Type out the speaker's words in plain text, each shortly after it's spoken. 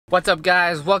What's up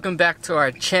guys, welcome back to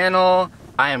our channel.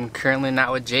 I am currently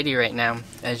not with Jadie right now.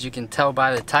 As you can tell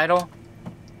by the title,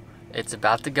 it's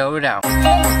about to go down.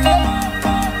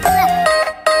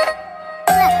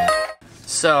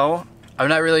 So, I'm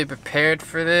not really prepared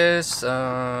for this.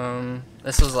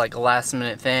 This was like a last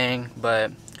minute thing,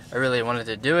 but I really wanted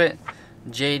to do it.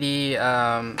 Jadie,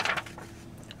 I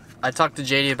talked to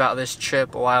Jadie about this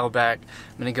trip a while back.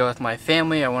 I'm gonna go with my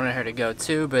family. I wanted her to go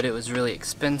too, but it was really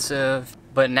expensive.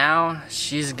 But now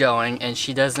she's going and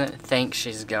she doesn't think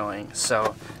she's going.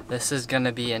 So this is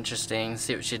gonna be interesting,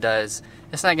 see what she does.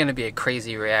 It's not gonna be a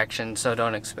crazy reaction, so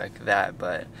don't expect that,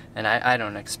 and I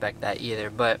don't expect that either.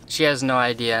 But she has no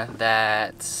idea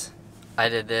that I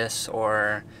did this,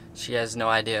 or she has no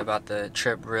idea about the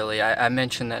trip really. I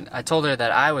mentioned that, I told her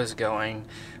that I was going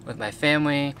with my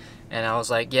family, and I was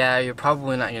like, yeah, you're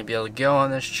probably not gonna be able to go on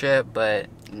this trip, but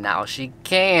now she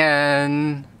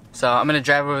can. So I'm gonna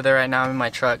drive over there right now. I'm in my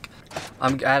truck.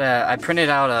 I printed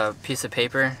out a piece of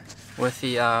paper with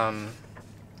the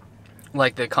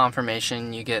like the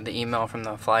confirmation. You get the email from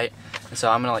the flight, and so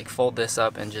I'm gonna like fold this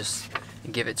up and just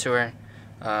give it to her.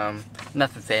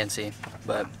 Nothing fancy,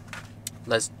 but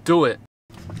let's do it.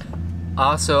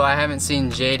 Also, I haven't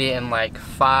seen Jadie in like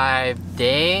 5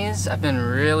 days. I've been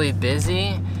really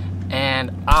busy,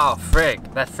 and oh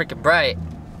frick, that's freaking bright.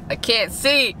 I can't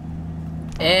see.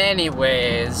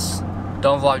 Anyways,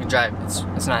 don't vlog and drive.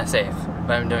 It's not safe,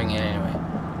 but I'm doing it anyway.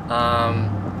 I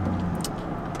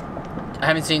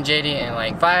haven't seen Jadie in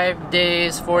like 5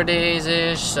 days, 4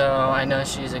 days-ish, so I know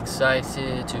she's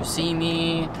excited to see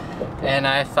me. And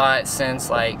I thought,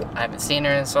 since like I haven't seen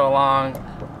her in so long,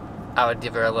 I would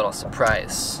give her a little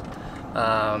surprise.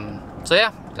 So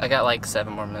yeah, I got like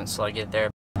 7 more minutes till I get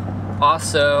there.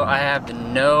 Also, I have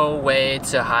no way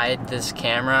to hide this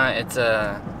camera. It's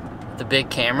the big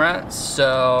camera,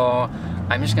 so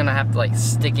I'm just gonna have to like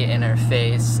stick it in her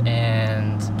face,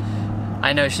 and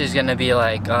I know she's gonna be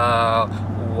like,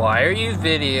 why are you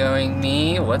videoing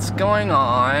me? What's going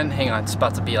on? Hang on, it's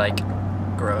about to be like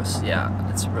gross. Yeah,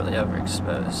 it's really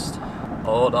overexposed.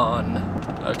 Hold on.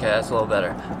 Okay, that's a little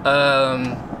better.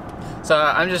 So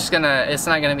I'm just gonna, it's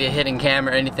not gonna be a hidden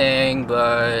camera or anything,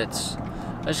 but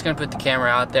I'm just gonna put the camera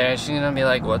out there. She's gonna be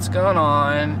like, what's going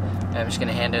on? And I'm just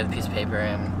gonna hand her the piece of paper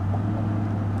and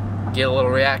get a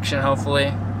little reaction,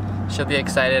 hopefully. She'll be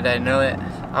excited, I know it.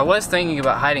 I was thinking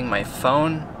about hiding my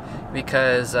phone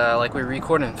because like we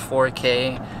record in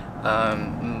 4K.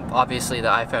 Obviously the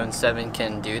iPhone 7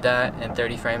 can do that in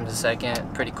 30 frames a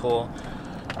second. Pretty cool.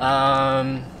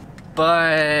 But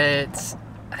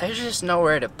there's just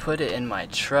nowhere to put it in my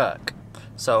truck.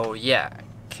 So yeah,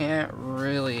 can't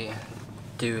really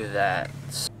do that.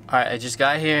 Alright, I just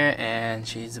got here and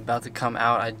she's about to come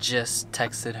out. I just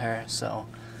texted her, so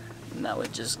now we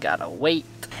just gotta wait.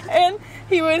 And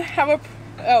he would have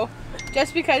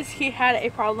just because he had a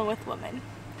problem with women.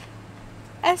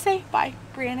 Essay by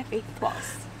Brianna Faith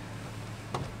Walls.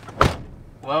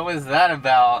 What was that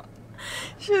about?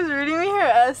 She was reading me her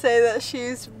essay that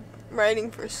she's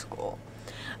writing for school.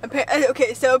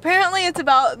 Okay, so apparently it's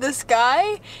about this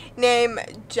guy named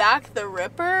Jack the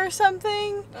Ripper or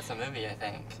something. That's a movie, I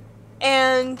think.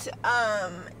 And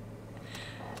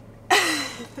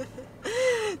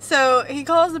so he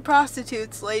calls the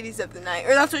prostitutes ladies of the night,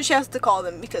 or that's what she has to call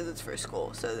them because it's for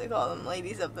school, so they call them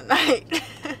ladies of the night.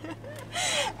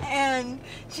 And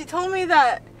she told me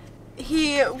that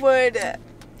he would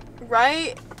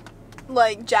write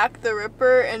like Jack the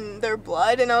Ripper in their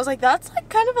blood, and I was like, that's like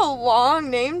kind of a long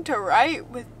name to write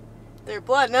with their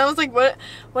blood. And I was like, what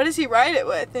does he write it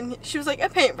with? And she was like, a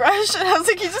paintbrush. And I was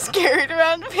like, he just carried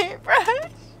around a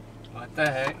paintbrush. What the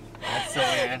heck? That's so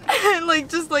weird. And like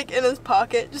just like in his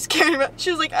pocket, just carrying around.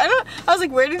 She was like, I was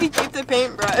like, where did he keep the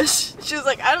paintbrush? She was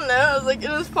like, I don't know. I was like,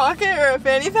 in his pocket or a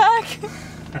fanny pack?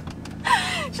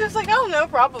 She was like, oh no,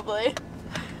 probably.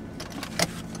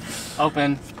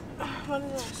 Open. What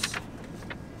is this?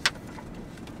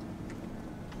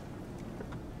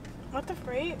 What the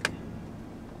freak?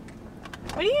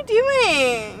 What are you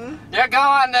doing? You're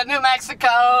going to New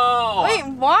Mexico! Wait,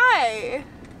 why?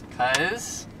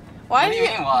 'Cause? Why What do you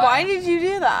mean, why? Why did you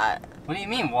do that? What do you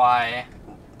mean, why?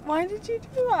 Why did you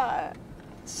do that?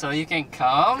 So you can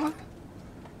come?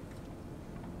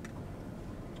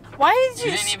 Why did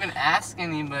you? You didn't even ask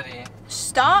anybody.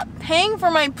 Stop paying for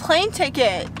my plane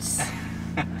tickets.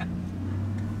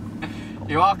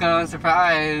 You're welcome,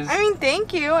 surprise. I mean,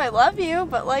 thank you. I love you,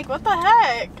 but like, what the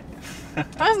heck?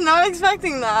 I was not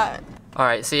expecting that.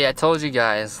 Alright, see, I told you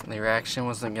guys the reaction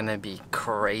wasn't gonna be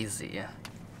crazy.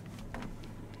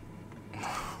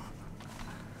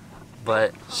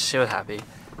 But she was happy.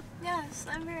 Yes,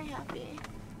 I'm very happy.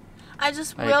 I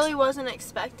just really wasn't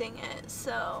expecting it,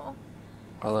 so.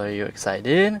 Well, are you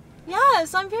excited?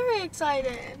 Yes, I'm very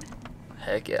excited.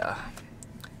 Heck yeah.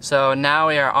 So now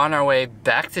we are on our way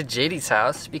back to Jadie's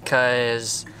house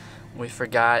because we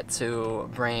forgot to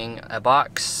bring a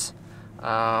box.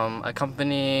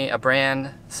 A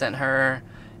brand sent her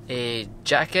a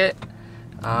jacket.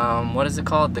 What is it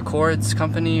called? The Cords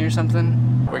Company or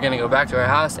something? We're gonna go back to our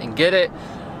house and get it.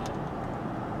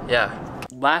 Yeah.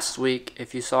 Last week,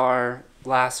 if you saw our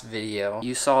last video,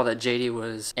 you saw that Jadie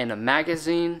was in a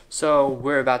magazine. So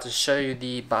we're about to show you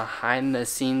the behind the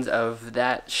scenes of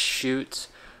that shoot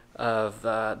of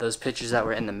those pictures that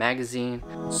were in the magazine.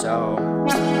 So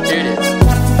here it is.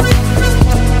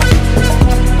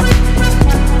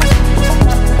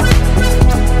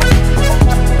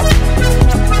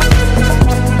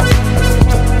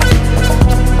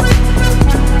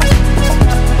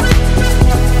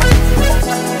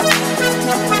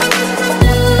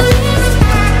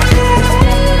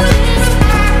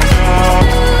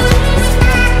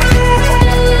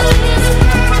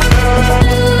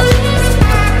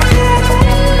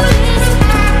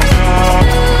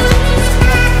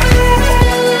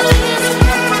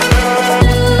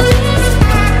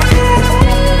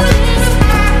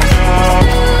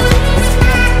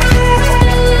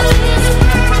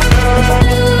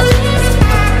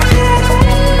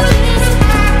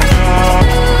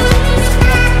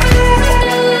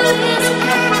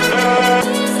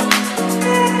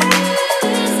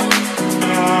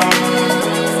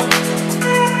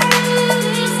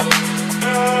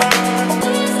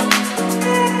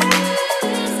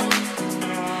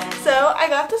 I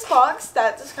got this box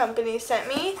that this company sent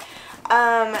me.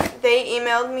 They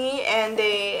emailed me and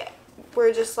they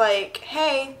were just like,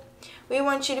 hey, we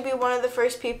want you to be one of the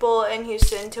first people in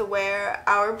Houston to wear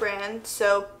our brand,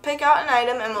 so pick out an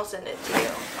item and we'll send it to you.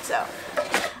 So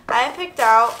I picked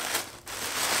out,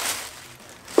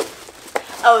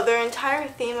 their entire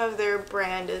theme of their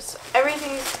brand is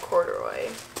everything's corduroy.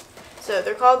 So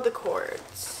they're called the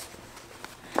Cords.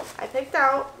 I picked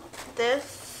out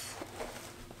this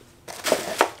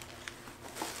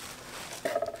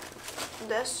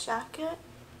jacket,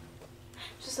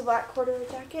 just a black corduroy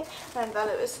jacket, and I thought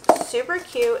it was super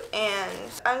cute,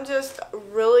 and I'm just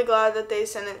really glad that they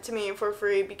sent it to me for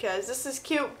free because this is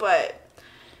cute, but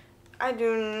I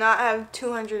do not have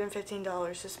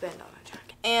 $215 to spend on a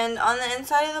jacket. And on the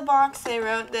inside of the box they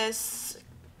wrote this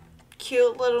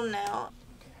cute little note.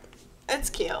 It's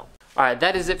cute. Alright,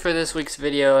 that is it for this week's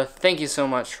video. Thank you so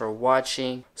much for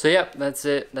watching. So yep, that's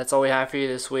it. That's all we have for you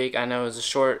this week. I know it was a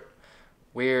short,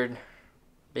 weird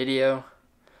video.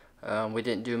 We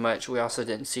didn't do much. We also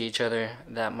didn't see each other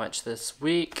that much this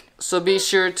week. So be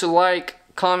sure to like,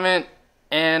 comment,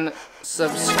 and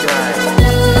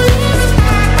subscribe.